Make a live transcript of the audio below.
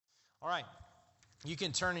All right, you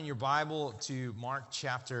can turn in your Bible to Mark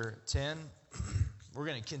chapter 10. We're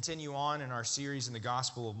going to continue on in our series in the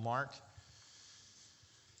Gospel of Mark.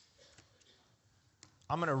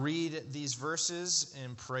 I'm going to read these verses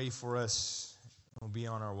and pray for us. We'll be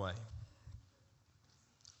on our way.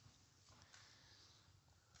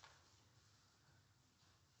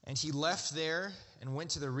 And he left there and went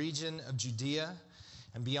to the region of Judea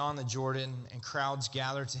and beyond the Jordan, and crowds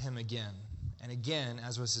gathered to him again. And again,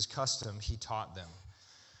 as was his custom, he taught them.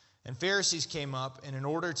 And Pharisees came up, and in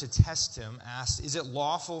order to test him, asked, "Is it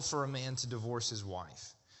lawful for a man to divorce his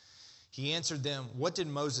wife?" He answered them, "What did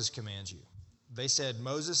Moses command you?" They said,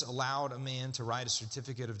 "Moses allowed a man to write a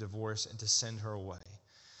certificate of divorce and to send her away."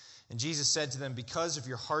 And Jesus said to them, "Because of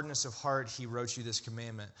your hardness of heart, he wrote you this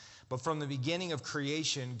commandment. But from the beginning of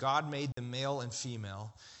creation, God made them male and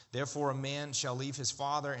female. Therefore, a man shall leave his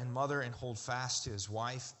father and mother and hold fast to his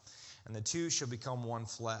wife, and the two shall become one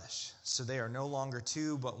flesh. So they are no longer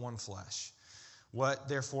two, but one flesh. What,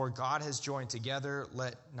 therefore, God has joined together,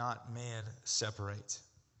 let not man separate."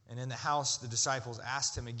 And in the house, the disciples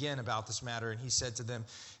asked him again about this matter, and he said to them,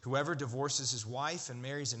 "Whoever divorces his wife and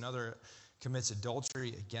marries another commits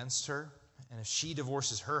adultery against her. And if she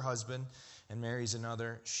divorces her husband and marries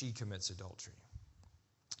another, she commits adultery."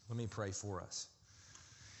 Let me pray for us.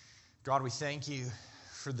 God, we thank you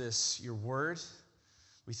for this, your word.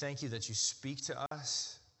 We thank you that you speak to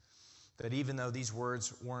us, that even though these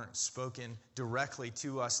words weren't spoken directly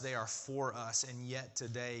to us, they are for us, and yet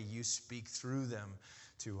today you speak through them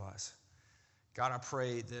to us. God, I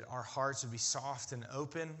pray that our hearts would be soft and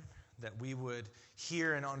open, that we would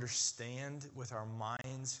hear and understand with our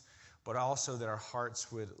minds, but also that our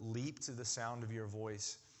hearts would leap to the sound of your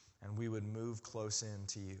voice and we would move close in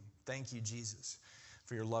to you. Thank you, Jesus,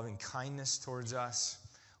 for your loving kindness towards us.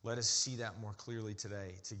 Let us see that more clearly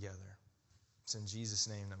today together. It's in Jesus'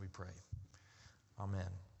 name that we pray.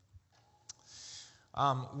 Amen.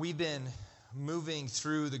 We've been moving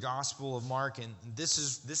through the Gospel of Mark, and this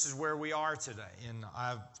is where we are today. And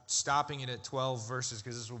I'm stopping it at 12 verses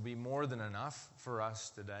because this will be more than enough for us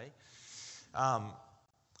today.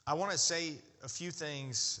 I want to say a few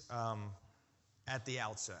things at the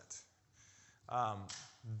outset.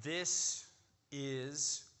 This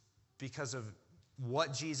is because of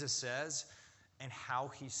what Jesus says and how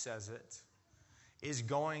he says it is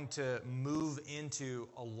going to move into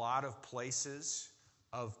a lot of places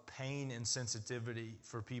of pain and sensitivity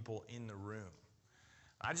for people in the room.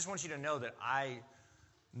 I just want you to know that I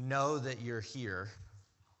know that you're here,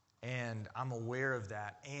 and I'm aware of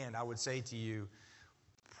that. And I would say to you,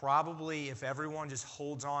 probably if everyone just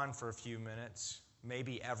holds on for a few minutes,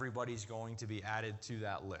 maybe everybody's going to be added to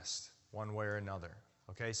that list one way or another.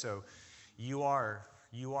 Okay, so you are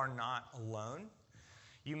not alone.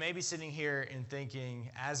 You may be sitting here and thinking,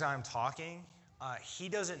 as I'm talking, he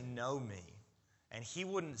doesn't know me, and he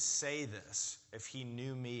wouldn't say this if he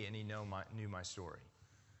knew me and he knew my story.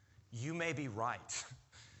 You may be right.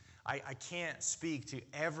 I can't speak to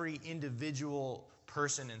every individual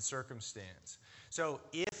person and circumstance. So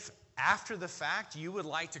if after the fact you would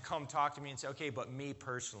like to come talk to me and say, "Okay, but me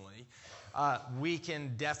personally," we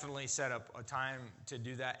can definitely set up a time to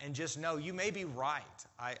do that. And just know you may be right.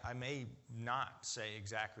 I may not say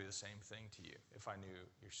exactly the same thing to you if I knew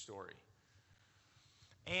your story.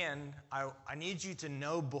 And I need you to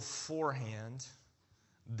know beforehand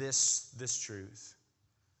this truth.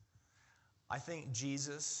 I think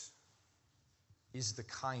Jesus is the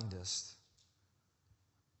kindest,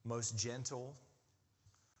 most gentle,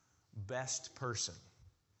 best person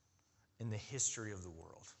in the history of the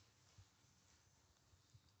world.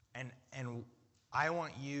 And I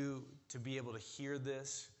want you to be able to hear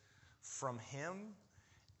this from him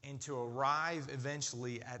and to arrive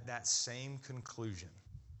eventually at that same conclusion.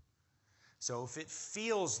 So if it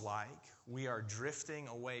feels like we are drifting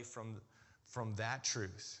away from that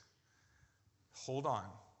truth, hold on,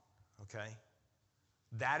 okay?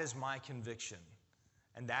 That is my conviction,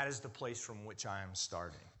 and that is the place from which I am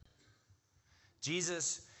starting.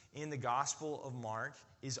 Jesus, in the Gospel of Mark,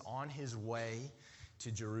 is on his way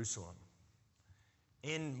to Jerusalem.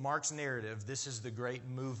 In Mark's narrative, this is the great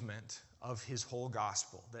movement of his whole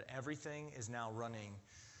gospel, that everything is now running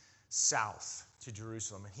south to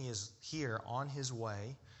Jerusalem. And he is here on his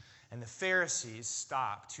way, and the Pharisees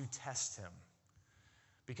stop to test him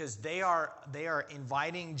because they are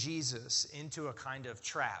inviting Jesus into a kind of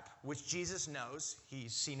trap, which Jesus knows.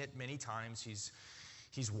 He's seen it many times.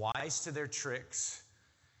 He's wise to their tricks.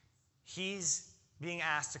 He's being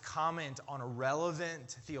asked to comment on a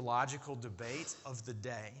relevant theological debate of the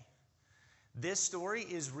day. This story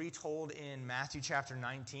is retold in Matthew chapter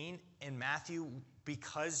 19, and Matthew,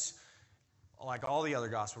 because like all the other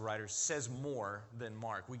gospel writers, says more than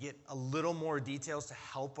Mark. We get a little more details to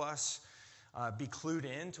help us be clued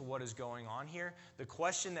in to what is going on here. The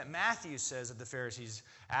question that Matthew says that the Pharisees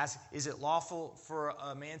ask, is it lawful for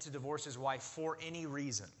a man to divorce his wife for any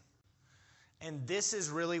reason? And this is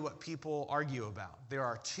really what people argue about. There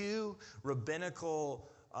are two rabbinical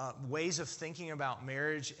ways of thinking about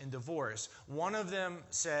marriage and divorce. One of them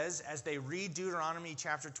says, as they read Deuteronomy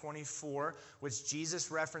chapter 24, which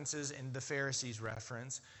Jesus references and the Pharisees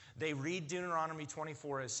reference, they read Deuteronomy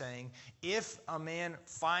 24 as saying, if a man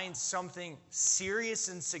finds something serious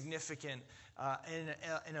and significant,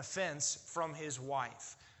 an offense from his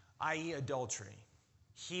wife, i.e. adultery,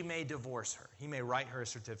 he may divorce her. He may write her a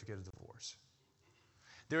certificate of divorce.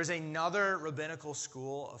 There's another rabbinical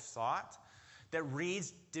school of thought that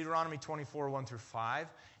reads Deuteronomy 24, 1 through 5,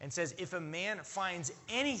 and says if a man finds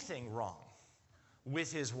anything wrong with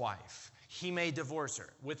his wife, he may divorce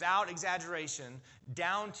her. Without exaggeration,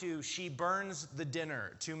 down to she burns the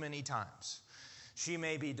dinner too many times, she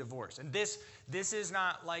may be divorced. And this is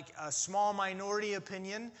not like a small minority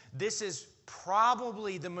opinion. This is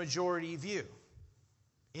probably the majority view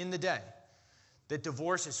in the day. That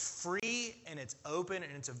divorce is free and it's open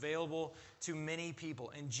and it's available to many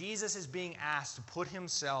people. And Jesus is being asked to put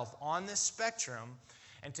himself on this spectrum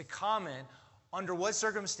and to comment under what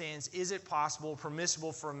circumstance is it possible,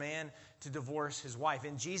 permissible for a man to divorce his wife.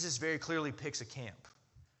 And Jesus very clearly picks a camp.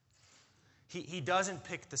 He doesn't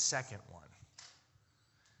pick the second one.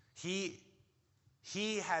 He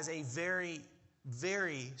has a very,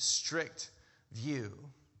 very strict view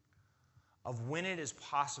of when it is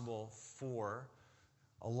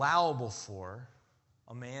allowable for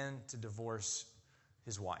a man to divorce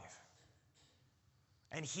his wife.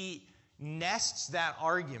 And he nests that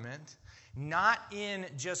argument not in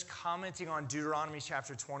just commenting on Deuteronomy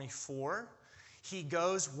chapter 24. He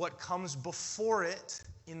goes what comes before it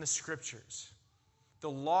in the Scriptures. The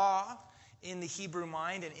law in the Hebrew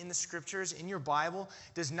mind and in the Scriptures, in your Bible,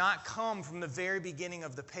 does not come from the very beginning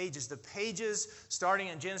of the pages. The pages, starting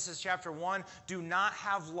in Genesis chapter 1, do not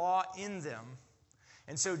have law in them.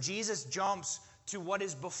 And so Jesus jumps to what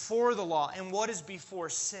is before the law and what is before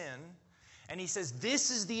sin. And he says, this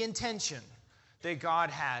is the intention that God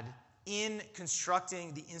had in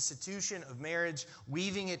constructing the institution of marriage,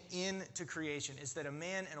 weaving it into creation, is that a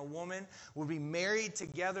man and a woman will be married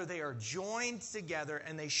together. They are joined together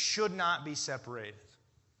and they should not be separated.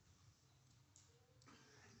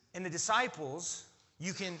 And the disciples,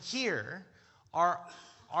 you can hear, are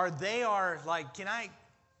like, can I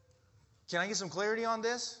get some clarity on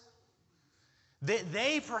this?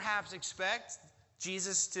 They perhaps expect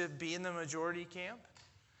Jesus to be in the majority camp.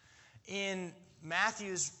 In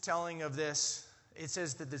Matthew's telling of this, it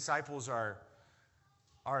says the disciples are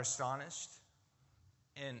astonished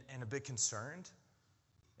and a bit concerned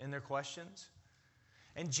in their questions.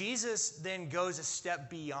 And Jesus then goes a step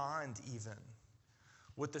beyond even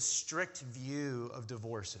what the strict view of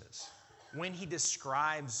divorce is when he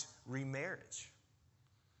describes remarriage.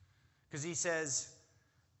 Because he says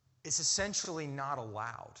it's essentially not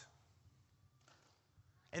allowed.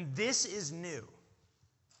 And this is new.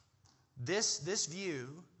 This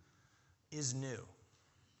view is new.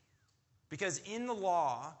 Because in the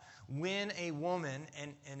law, when a woman,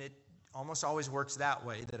 and it almost always works that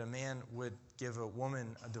way, that a man would give a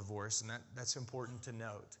woman a divorce, and that's important to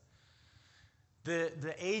note.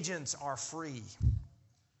 The agents are free.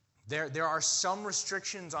 There are some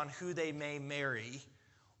restrictions on who they may marry,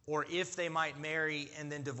 or if they might marry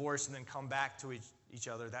and then divorce and then come back to each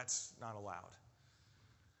other. That's not allowed.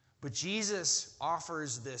 But Jesus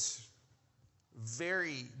offers this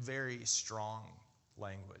very, very strong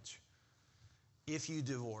language. If you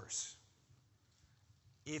divorce,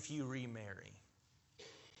 if you remarry,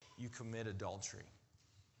 you commit adultery,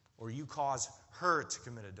 or you cause her to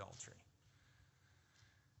commit adultery.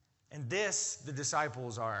 And this, the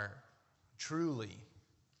disciples are truly,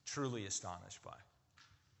 truly astonished by.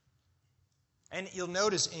 And you'll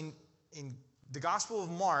notice in the Gospel of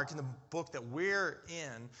Mark, in the book that we're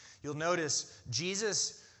in, you'll notice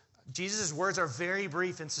Jesus' words are very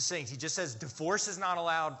brief and succinct. He just says divorce is not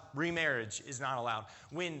allowed, remarriage is not allowed.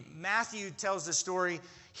 When Matthew tells the story,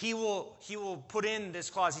 he will put in this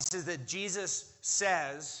clause. He says that Jesus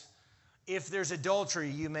says, if there's adultery,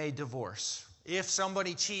 you may divorce. If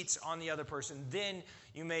somebody cheats on the other person, then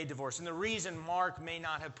you may divorce. And the reason Mark may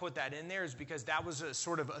not have put that in there is because that was a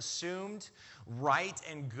sort of assumed right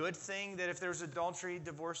and good thing, that if there's adultery,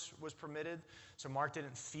 divorce was permitted. So Mark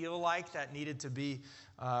didn't feel like that needed to be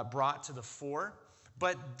brought to the fore.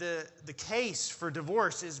 But the case for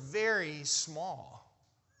divorce is very small.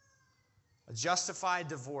 A justified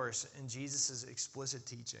divorce in Jesus' explicit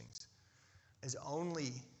teachings is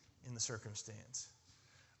only in the circumstance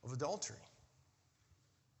of adultery.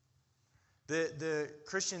 The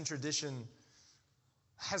Christian tradition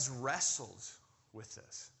has wrestled with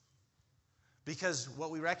this because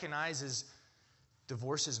what we recognize is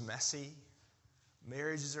divorce is messy,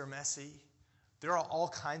 marriages are messy, there are all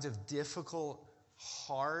kinds of difficult,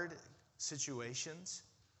 hard situations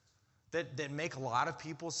that make a lot of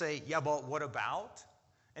people say, yeah, but what about?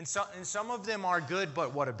 And some of them are good,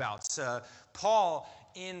 but what about? Paul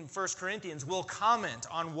in 1 Corinthians will comment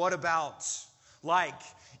on what about, like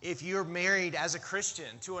if you're married as a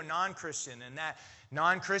Christian to a non-Christian and that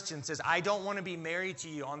non-Christian says, I don't want to be married to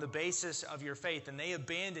you on the basis of your faith, and they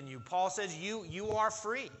abandon you. Paul says, you are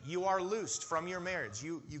free. You are loosed from your marriage.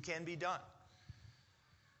 You can be done.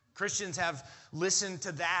 Christians have listened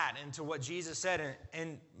to that and to what Jesus said,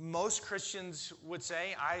 and most Christians would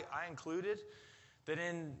say, I included, that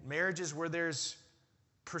in marriages where there's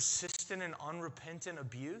persistent and unrepentant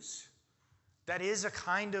abuse, that is a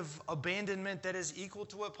kind of abandonment that is equal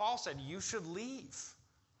to what Paul said. You should leave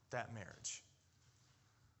that marriage.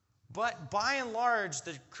 But by and large,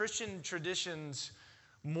 the Christian tradition's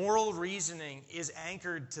moral reasoning is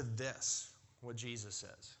anchored to this, what Jesus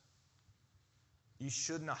says. You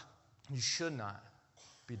should not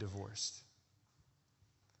be divorced.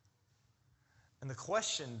 And the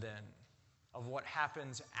question then of what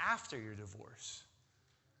happens after your divorce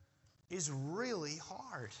is really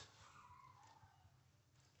hard.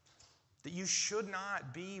 That you should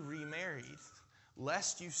not be remarried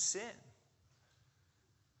lest you sin.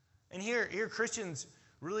 And here Christians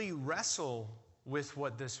really wrestle with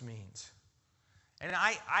what this means. And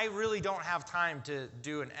I really don't have time to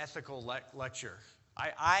do an ethical lecture.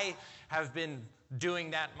 I have been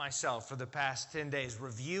doing that myself for the past 10 days,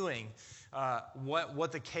 reviewing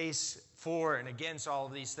what the case for and against all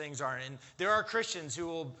of these things are. And there are Christians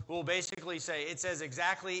who will basically say it says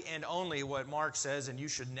exactly and only what Mark says, and you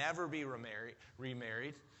should never be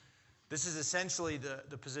remarried. This is essentially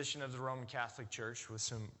the position of the Roman Catholic Church with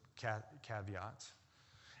some caveats.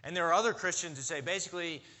 And there are other Christians who say,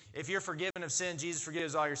 basically, if you're forgiven of sin, Jesus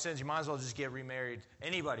forgives all your sins, you might as well just get remarried.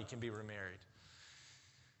 Anybody can be remarried.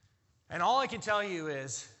 And all I can tell you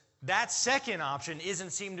is that second option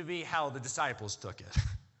seem to be how the disciples took it.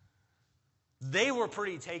 They were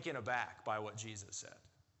pretty taken aback by what Jesus said.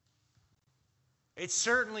 It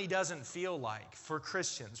certainly doesn't feel like, for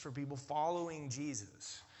Christians, for people following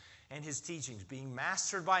Jesus and his teachings, being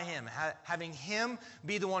mastered by him, having him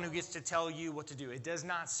be the one who gets to tell you what to do. It does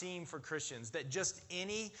not seem for Christians that just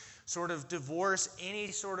any sort of divorce,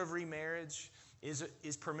 any sort of remarriage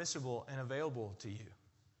is permissible and available to you.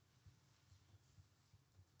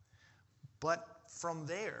 But from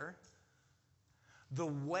there, the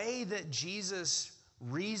way that Jesus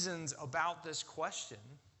reasons about this question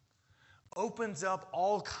opens up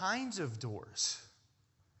all kinds of doors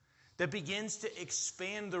that begins to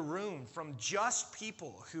expand the room from just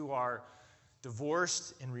people who are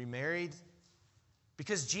divorced and remarried.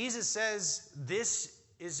 Because Jesus says this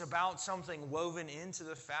is about something woven into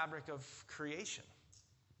the fabric of creation.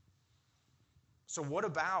 So what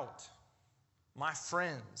about my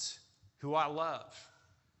friends who I love,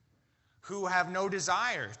 who have no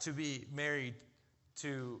desire to be married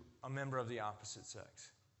to a member of the opposite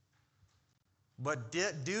sex, but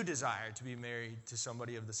do desire to be married to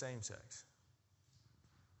somebody of the same sex?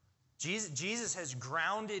 Jesus has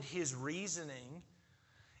grounded his reasoning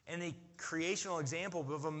in the creational example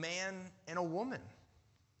of a man and a woman.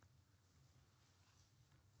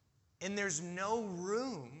 And there's no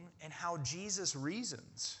room in how Jesus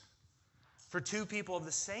reasons for two people of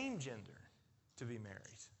the same gender to be married.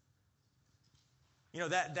 You know,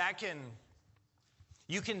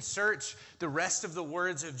 you can search the rest of the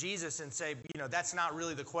words of Jesus and say, that's not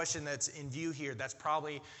really the question that's in view here. That's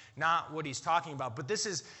probably not what he's talking about. But this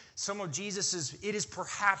is some of it is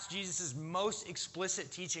perhaps Jesus' most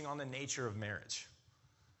explicit teaching on the nature of marriage.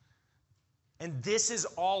 And this is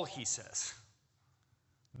all he says.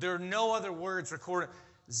 There are no other words recorded.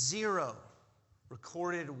 0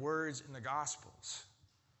 recorded words in the Gospels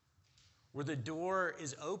where the door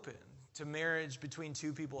is open to marriage between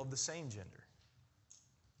two people of the same gender.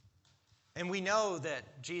 And we know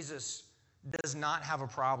that Jesus does not have a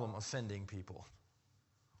problem offending people.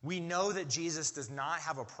 We know that Jesus does not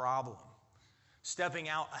have a problem stepping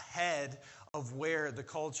out ahead of where the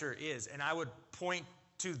culture is. And I would point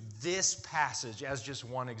to this passage as just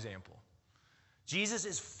one example. Jesus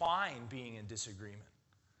is fine being in disagreement.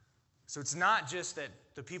 So it's not just that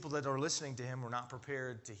the people that are listening to him are not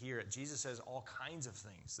prepared to hear it. Jesus says all kinds of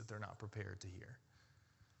things that they're not prepared to hear.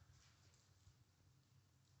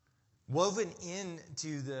 Woven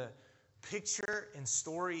into the picture and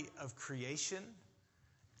story of creation,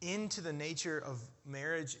 into the nature of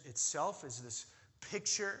marriage itself, is this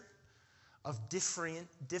picture of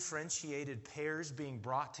differentiated pairs being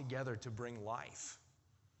brought together to bring life.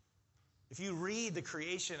 If you read the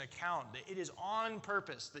creation account, it is on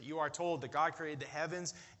purpose that you are told that God created the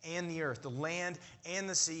heavens and the earth, the land and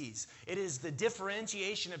the seas. It is the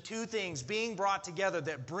differentiation of two things being brought together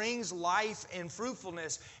that brings life and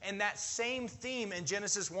fruitfulness. And that same theme in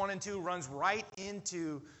Genesis 1 and 2 runs right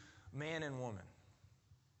into man and woman.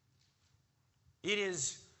 It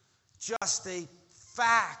is just a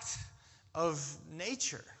fact of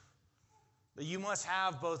nature that you must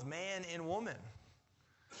have both man and woman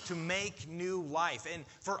to make new life. And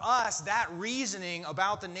for us, that reasoning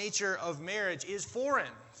about the nature of marriage is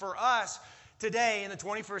foreign. For us, today in the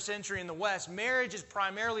 21st century in the West, marriage is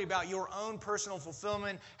primarily about your own personal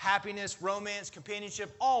fulfillment, happiness, romance,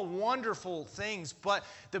 companionship, all wonderful things. But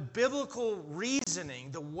the biblical reasoning,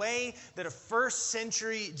 the way that a first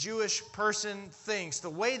century Jewish person thinks, the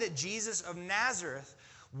way that Jesus of Nazareth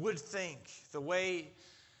would think, the way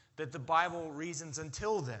that the Bible reasons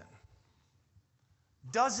until then,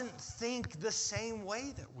 doesn't think the same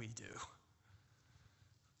way that we do.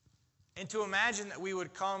 And to imagine that we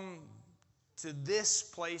would come to this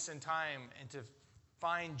place and time and to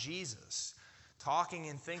find Jesus talking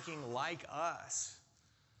and thinking like us,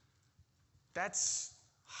 that's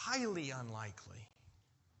highly unlikely.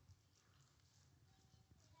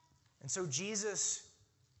 And so Jesus,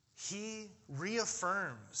 he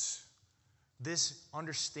reaffirms this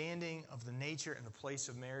understanding of the nature and the place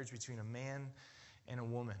of marriage between a man and a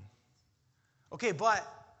woman. Okay, but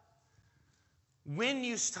when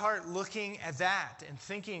you start looking at that and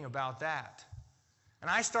thinking about that, and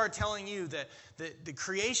I start telling you that the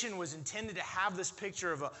creation was intended to have this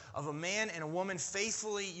picture of a man and a woman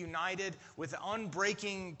faithfully united with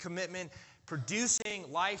unbreaking commitment, producing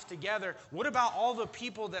life together, what about all the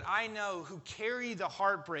people that I know who carry the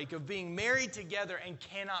heartbreak of being married together and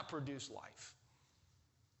cannot produce life?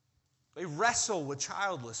 They wrestle with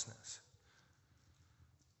childlessness.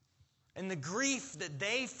 And the grief that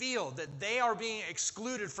they feel, that they are being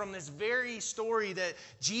excluded from this very story that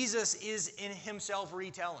Jesus is in himself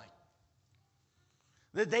retelling.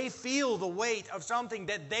 That they feel the weight of something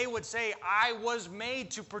that they would say, I was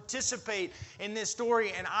made to participate in this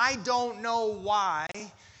story, and I don't know why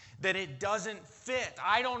that it doesn't fit.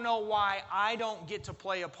 I don't know why I don't get to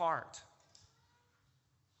play a part.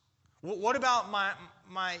 What about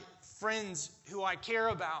my friends who I care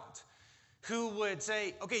about, who would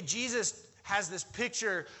say, okay, Jesus has this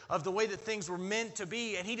picture of the way that things were meant to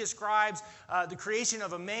be, and he describes the creation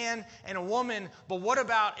of a man and a woman, but what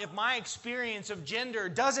about if my experience of gender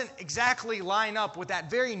doesn't exactly line up with that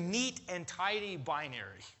very neat and tidy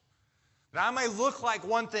binary? That I might look like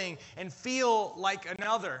one thing and feel like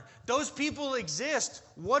another. Those people exist.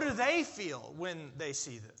 What do they feel when they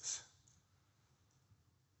see this?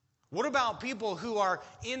 What about people who are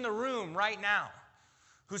in the room right now,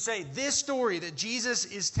 who say this story that Jesus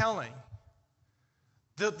is telling,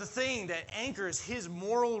 the thing that anchors his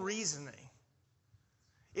moral reasoning,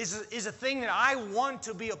 is a thing that I want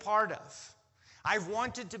to be a part of. I've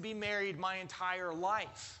wanted to be married my entire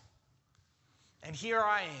life. And here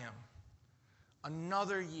I am,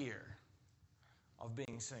 another year of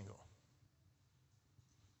being single.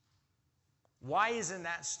 Why isn't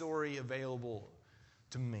that story available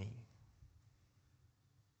to me?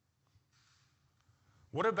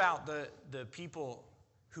 What about the people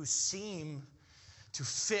who seem to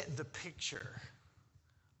fit the picture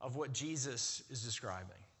of what Jesus is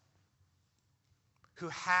describing? Who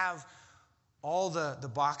have all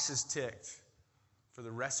the boxes ticked for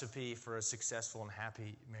the recipe for a successful and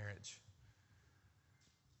happy marriage?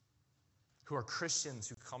 Who are Christians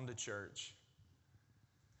who come to church,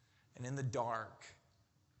 and in the dark,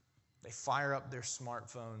 they fire up their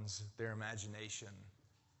smartphones, their imagination,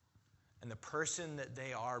 and the person that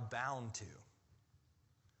they are bound to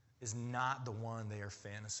is not the one they are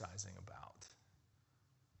fantasizing about.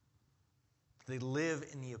 They live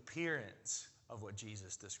in the appearance of what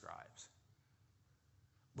Jesus describes,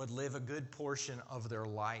 but live a good portion of their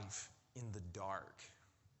life in the dark,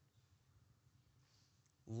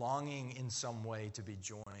 longing in some way to be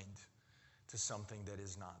joined to something that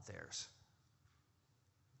is not theirs.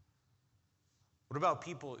 What about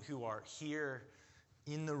people who are here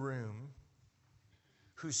in the room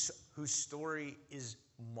whose story is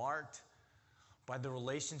marked by the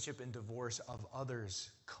relationship and divorce of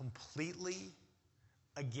others completely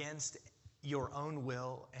against your own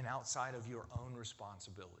will and outside of your own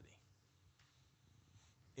responsibility?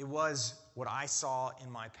 It was what I saw in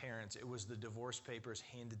my parents. It was the divorce papers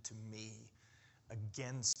handed to me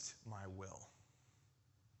against my will.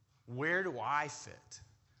 Where do I fit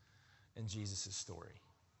in Jesus' story?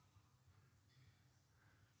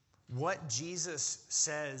 What Jesus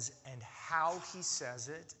says and how he says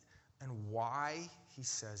it and why he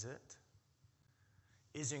says it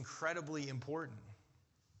is incredibly important.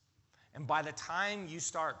 And by the time you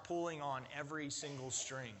start pulling on every single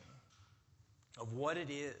string of what it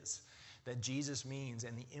is that Jesus means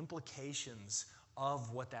and the implications of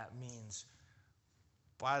what that means,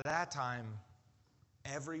 by that time,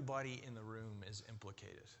 everybody in the room is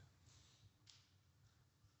implicated.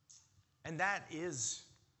 And that is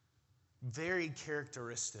very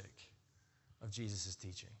characteristic of Jesus'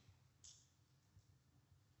 teaching.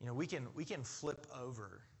 You know, we can flip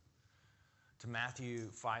over to Matthew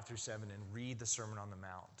 5 through 7 and read the Sermon on the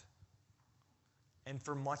Mount. And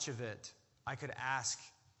for much of it, I could ask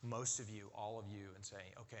most of you, all of you, and say,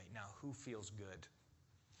 okay, now who feels good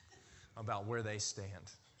about where they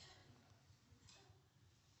stand?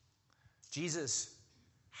 Jesus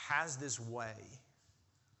has this way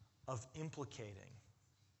of implicating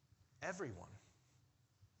everyone.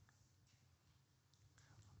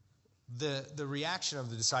 The reaction of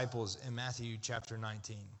the disciples in Matthew chapter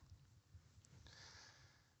 19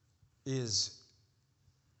 is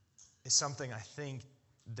something I think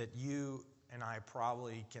that you and I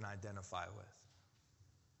probably can identify with.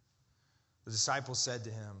 The disciples said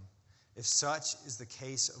to him, "If such is the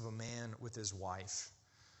case of a man with his wife,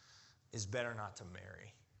 it's better not to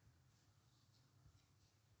marry."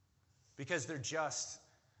 Because they're just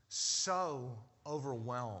so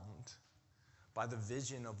overwhelmed by the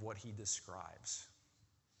vision of what he describes.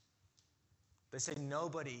 They say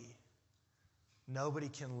nobody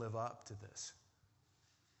can live up to this.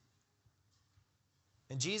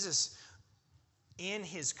 And Jesus, in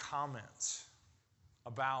his comments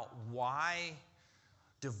about why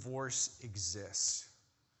divorce exists,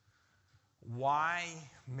 why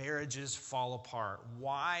marriages fall apart,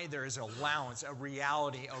 why there is an allowance, a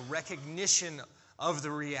reality, a recognition of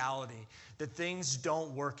the reality that things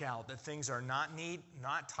don't work out, that things are not neat,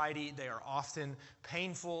 not tidy, they are often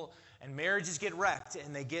painful, and marriages get wrecked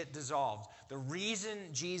and they get dissolved. The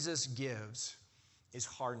reason Jesus gives is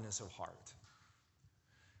hardness of heart.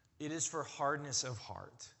 It is for hardness of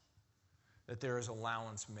heart that there is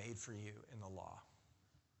allowance made for you in the law.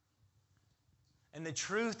 And the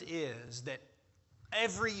truth is that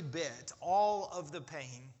every bit, all of the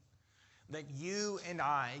pain that you and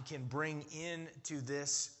I can bring into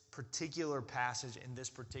this particular passage and this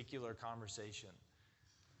particular conversation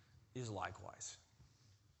is likewise.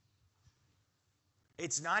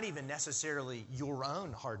 It's not even necessarily your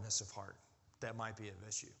own hardness of heart that might be of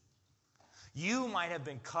issue. You might have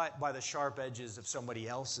been cut by the sharp edges of somebody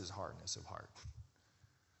else's hardness of heart.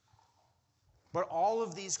 But all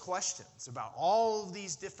of these questions about all of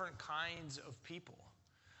these different kinds of people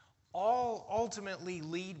all ultimately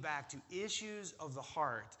lead back to issues of the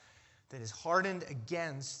heart that is hardened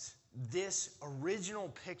against this original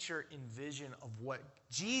picture and vision of what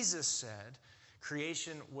Jesus said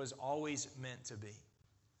creation was always meant to be.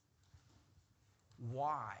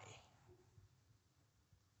 Why?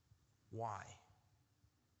 Why?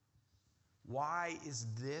 Why is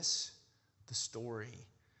this the story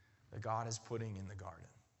that God is putting in the garden?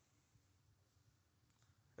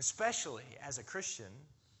 Especially as a Christian,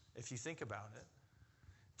 if you think about it,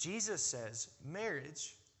 Jesus says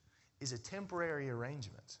marriage is a temporary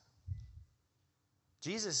arrangement.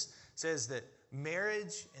 Jesus says that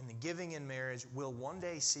marriage and the giving in marriage will one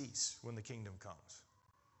day cease when the kingdom comes.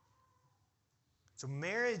 So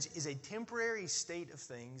marriage is a temporary state of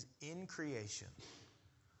things in creation.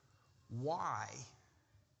 Why?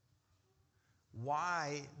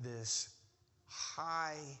 Why this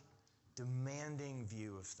high, demanding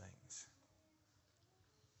view of things?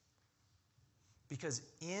 Because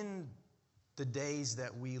in the days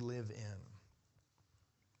that we live in,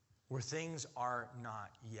 where things are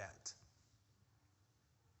not yet,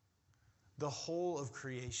 the whole of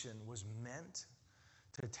creation was meant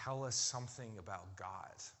to tell us something about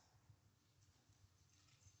God.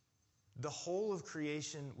 The whole of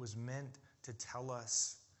creation was meant to tell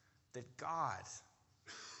us that God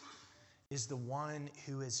is the one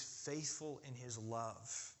who is faithful in his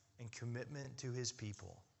love and commitment to his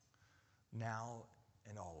people, now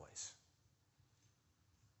and always.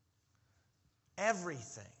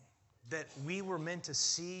 Everything that we were meant to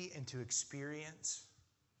see and to experience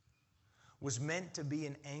was meant to be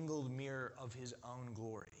an angled mirror of his own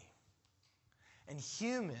glory. And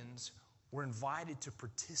humans were invited to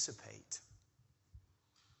participate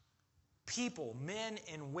people, men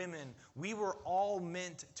and women, we were all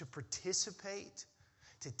meant to participate,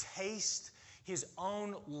 to taste his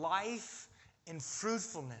own life and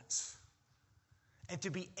fruitfulness, and to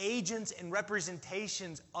be agents and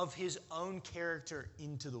representations of his own character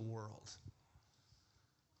into the world.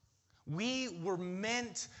 We were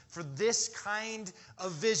meant for this kind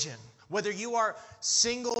of vision, whether you are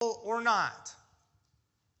single or not.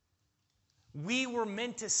 We were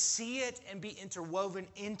meant to see it and be interwoven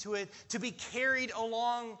into it, to be carried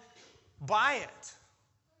along by it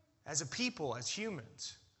as a people, as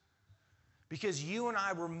humans. Because you and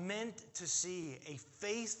I were meant to see a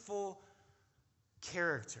faithful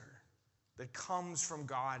character that comes from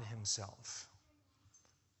God himself.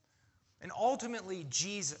 And ultimately,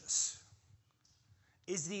 Jesus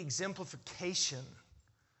is the exemplification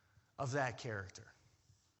of that character.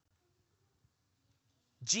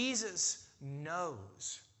 Jesus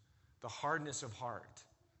knows the hardness of heart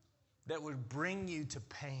that would bring you to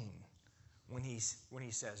pain when he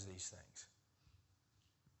says these things.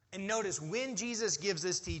 And notice, when Jesus gives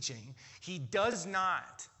this teaching, he does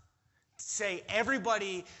not say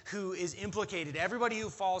everybody who is implicated, everybody who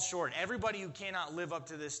falls short, everybody who cannot live up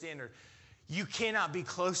to this standard, you cannot be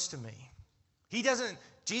close to me.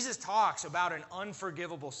 Jesus talks about an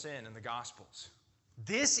unforgivable sin in the Gospels.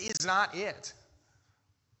 This is not it.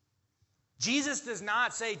 Jesus does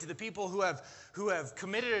not say to the people who have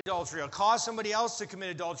committed adultery or caused somebody else to commit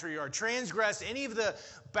adultery or transgressed any of the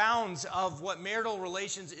bounds of what marital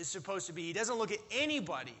relations is supposed to be. He doesn't look at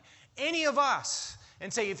anybody, any of us,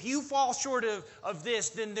 and say, if you fall short of this,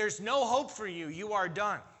 then there's no hope for you. You are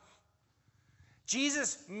done.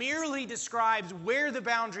 Jesus merely describes where the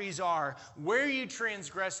boundaries are, where you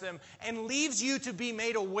transgress them, and leaves you to be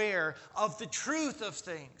made aware of the truth of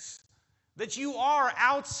things. That you are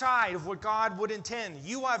outside of what God would intend.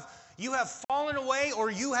 You have fallen away, or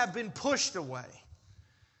you have been pushed away.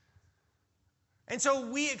 And so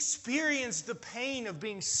we experience the pain of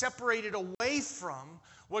being separated away from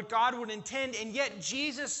what God would intend, and yet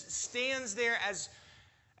Jesus stands there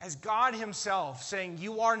as God himself, saying,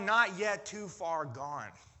 you are not yet too far gone.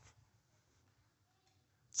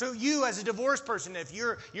 So you, as a divorced person, if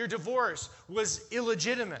your divorce was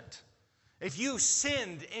illegitimate, if you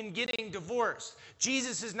sinned in getting divorced,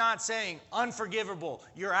 Jesus is not saying, unforgivable,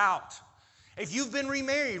 you're out. If you've been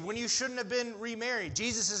remarried when you shouldn't have been remarried,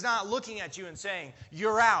 Jesus is not looking at you and saying,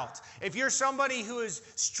 you're out. If you're somebody who is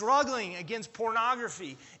struggling against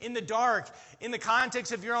pornography in the dark, in the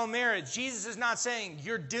context of your own marriage, Jesus is not saying,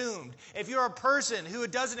 you're doomed. If you're a person who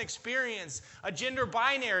doesn't experience a gender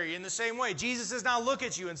binary in the same way, Jesus does not look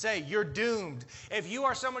at you and say, you're doomed. If you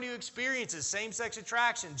are somebody who experiences same-sex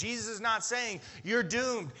attraction, Jesus is not saying, you're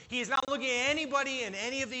doomed. He is not looking at anybody in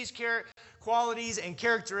any of these qualities and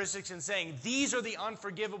characteristics and saying, these are the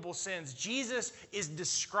unforgivable sins. Jesus is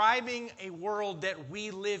describing a world that we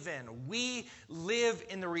live in. We live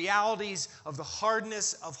in the realities of the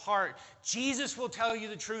hardness of heart. Jesus will tell you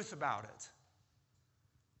the truth about it.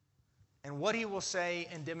 And what he will say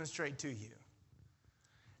and demonstrate to you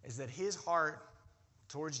is that his heart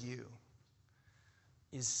towards you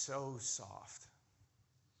is so soft.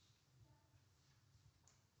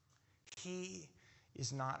 He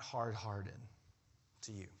is not hard-hearted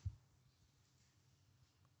to you.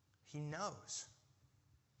 He knows.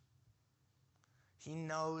 He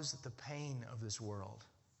knows that the pain of this world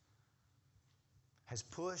has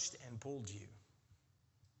pushed and pulled you.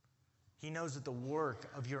 He knows that the work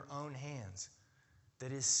of your own hands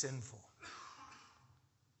that is sinful,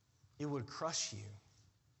 it would crush you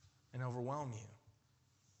and overwhelm you.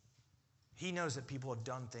 He knows that people have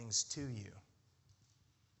done things to you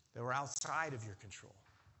that were outside of your control.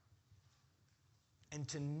 And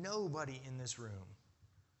to nobody in this room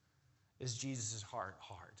is Jesus' heart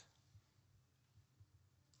hard.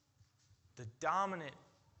 The dominant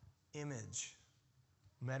image,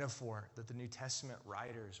 metaphor that the New Testament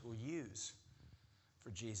writers will use for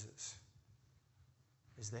Jesus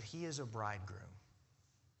is that he is a bridegroom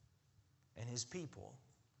and his people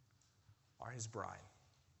are his bride.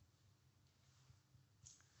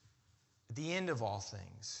 At the end of all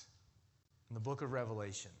things, in the book of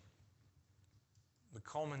Revelation, the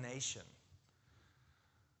culmination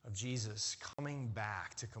of Jesus coming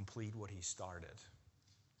back to complete what he started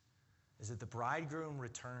is that the bridegroom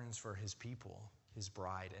returns for his people, his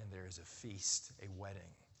bride, and there is a feast, a wedding.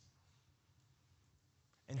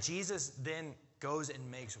 And Jesus then goes and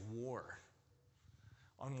makes war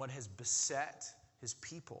on what has beset his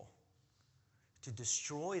people to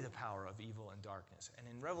destroy the power of evil and darkness. And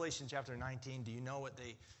in Revelation chapter 19, do you know what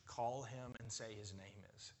they call him and say his name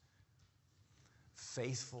is?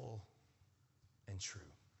 Faithful and true.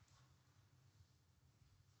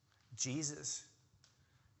 Jesus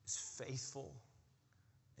is faithful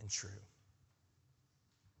and true.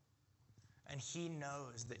 And he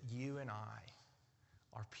knows that you and I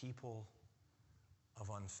are people of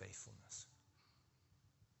unfaithfulness.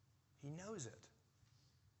 He knows it.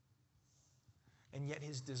 And yet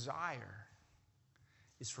his desire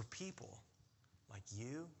is for people like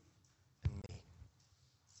you and me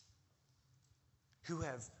who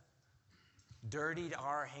have dirtied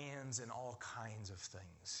our hands in all kinds of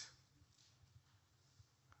things,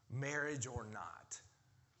 marriage or not.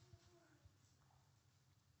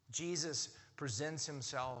 Jesus presents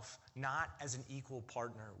himself not as an equal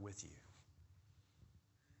partner with you,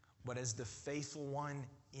 but as the faithful one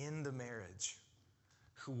in the marriage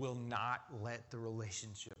who will not let the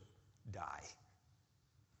relationship die.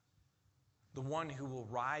 The one who will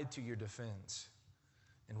ride to your defense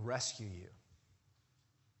and rescue you.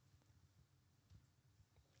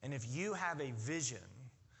 And if you have a vision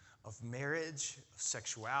of marriage, of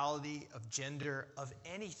sexuality, of gender, of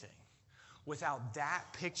anything, without that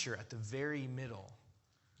picture at the very middle,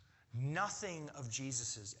 nothing of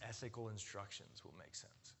Jesus' ethical instructions will make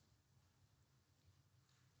sense.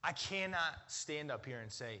 I cannot stand up here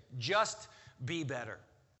and say, just be better.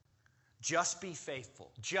 Just be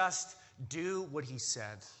faithful. Just do what he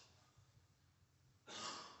said.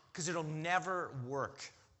 Because it'll never work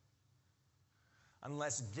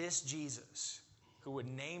unless this Jesus, who would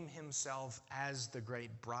name himself as the great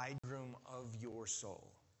bridegroom of your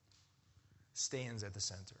soul, stands at the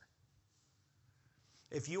center.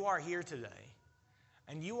 If you are here today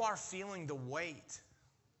and you are feeling the weight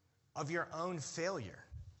of your own failure,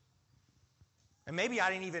 and maybe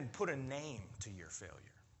I didn't even put a name to your failure.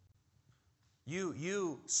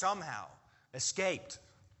 You somehow escaped,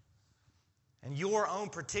 and your own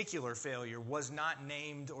particular failure was not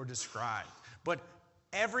named or described. But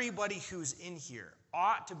everybody who's in here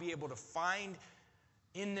ought to be able to find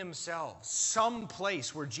in themselves some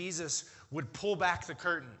place where Jesus would pull back the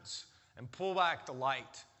curtains and pull back the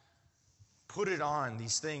light, put it on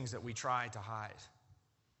these things that we try to hide.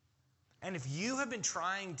 And if you have been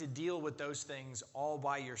trying to deal with those things all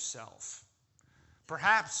by yourself,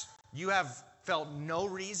 perhaps you have felt no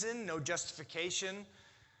reason, no justification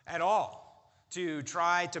at all to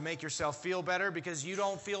try to make yourself feel better because you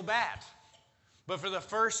don't feel bad. But for the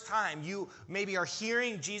first time, you maybe are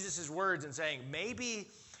hearing Jesus' words and saying,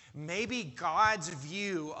 maybe God's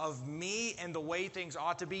view of me and the way things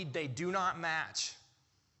ought to be, they do not match.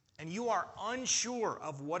 And you are unsure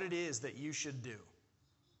of what it is that you should do.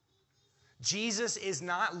 Jesus is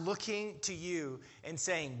not looking to you and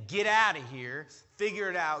saying, get out of here, figure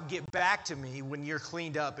it out, get back to me when you're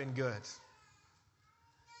cleaned up and good.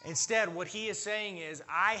 Instead, what he is saying is,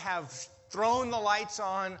 I have thrown the lights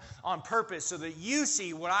on purpose so that you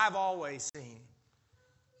see what I've always seen.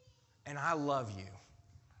 And I love you.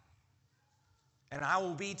 And I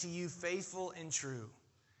will be to you faithful and true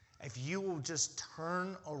if you will just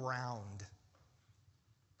turn around.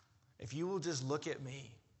 If you will just look at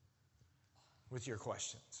me with your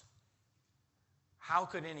questions. How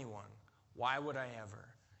could anyone? Why would I ever?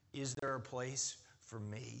 Is there a place for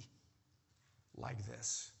me like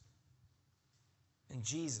this? And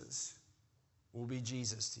Jesus will be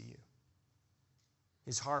Jesus to you.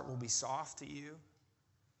 His heart will be soft to you,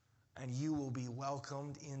 and you will be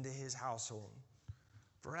welcomed into his household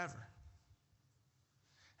forever.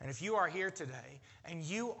 And if you are here today and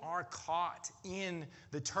you are caught in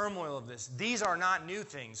the turmoil of this, these are not new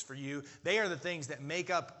things for you. They are the things that make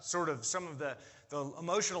up sort of some of the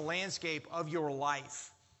emotional landscape of your life.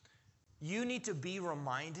 You need to be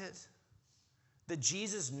reminded that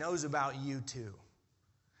Jesus knows about you too.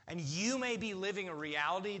 And you may be living a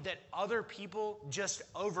reality that other people just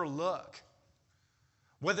overlook.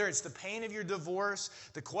 Whether it's the pain of your divorce,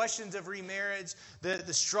 the questions of remarriage,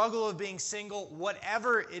 the struggle of being single,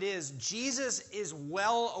 whatever it is, Jesus is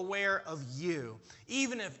well aware of you.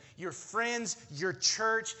 Even if your friends, your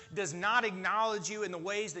church does not acknowledge you in the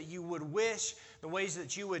ways that you would wish, the ways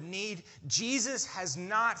that you would need, Jesus has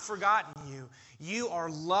not forgotten you. You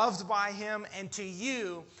are loved by him, and to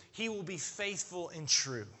you, he will be faithful and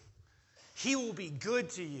true. He will be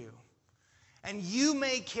good to you. And you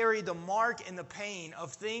may carry the mark and the pain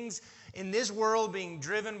of things in this world being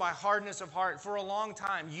driven by hardness of heart for a long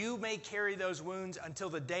time. You may carry those wounds until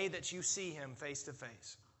the day that you see him face to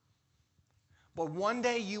face. But one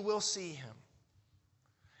day you will see him,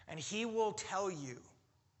 and he will tell you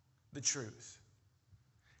the truth.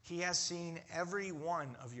 He has seen every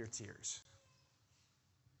one of your tears,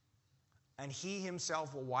 and he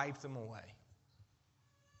himself will wipe them away.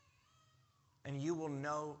 And you will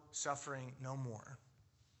know suffering no more,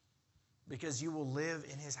 because you will live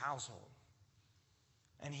in his household,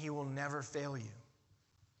 and he will never fail you,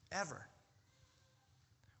 ever.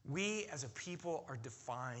 We as a people are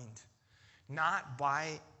defined not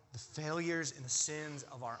by the failures and the sins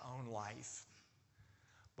of our own life,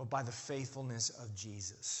 but by the faithfulness of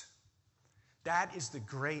Jesus. That is the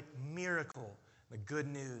great miracle, the good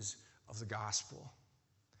news of the gospel.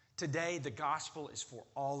 Today, the gospel is for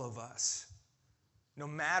all of us. No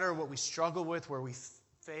matter what we struggle with, where we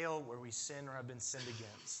fail, where we sin or have been sinned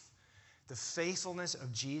against. The faithfulness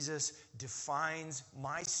of Jesus defines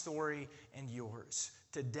my story and yours.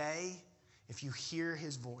 Today, if you hear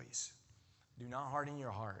his voice, do not harden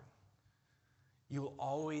your heart. You will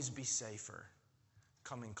always be safer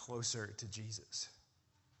coming closer to Jesus.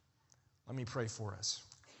 Let me pray for us.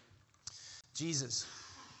 Jesus,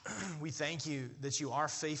 we thank you that you are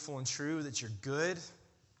faithful and true, that you're good,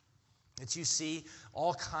 that you see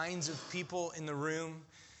all kinds of people in the room,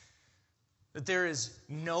 that there is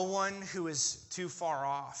no one who is too far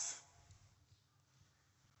off.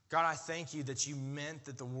 God, I thank you that you meant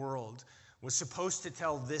that the world was supposed to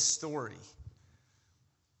tell this story.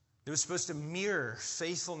 It was supposed to mirror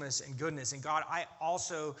faithfulness and goodness. And God, I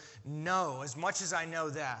also know, as much as I know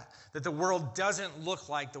that the world doesn't look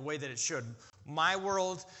like the way that it should. My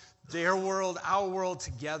world, their world, our world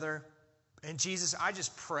together. And Jesus, I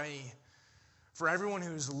just pray for everyone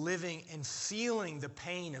who's living and feeling the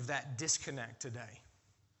pain of that disconnect today.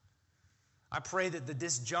 I pray that the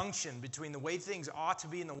disjunction between the way things ought to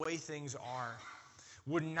be and the way things are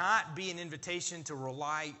would not be an invitation to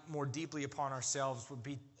rely more deeply upon ourselves,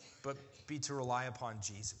 but be to rely upon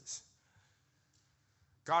Jesus.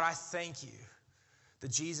 God, I thank you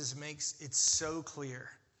that Jesus makes it so clear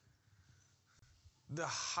the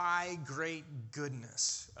high, great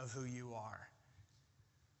goodness of who you are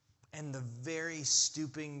and the very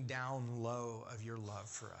stooping down low of your love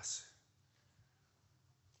for us.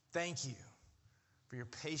 Thank you for your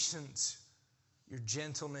patience, your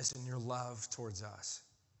gentleness, and your love towards us.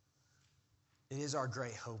 It is our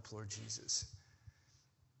great hope, Lord Jesus.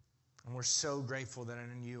 And we're so grateful that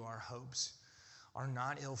in you our hopes are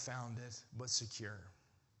not ill-founded, but secure.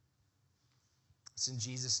 It's in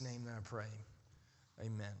Jesus' name that I pray.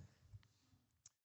 Amen.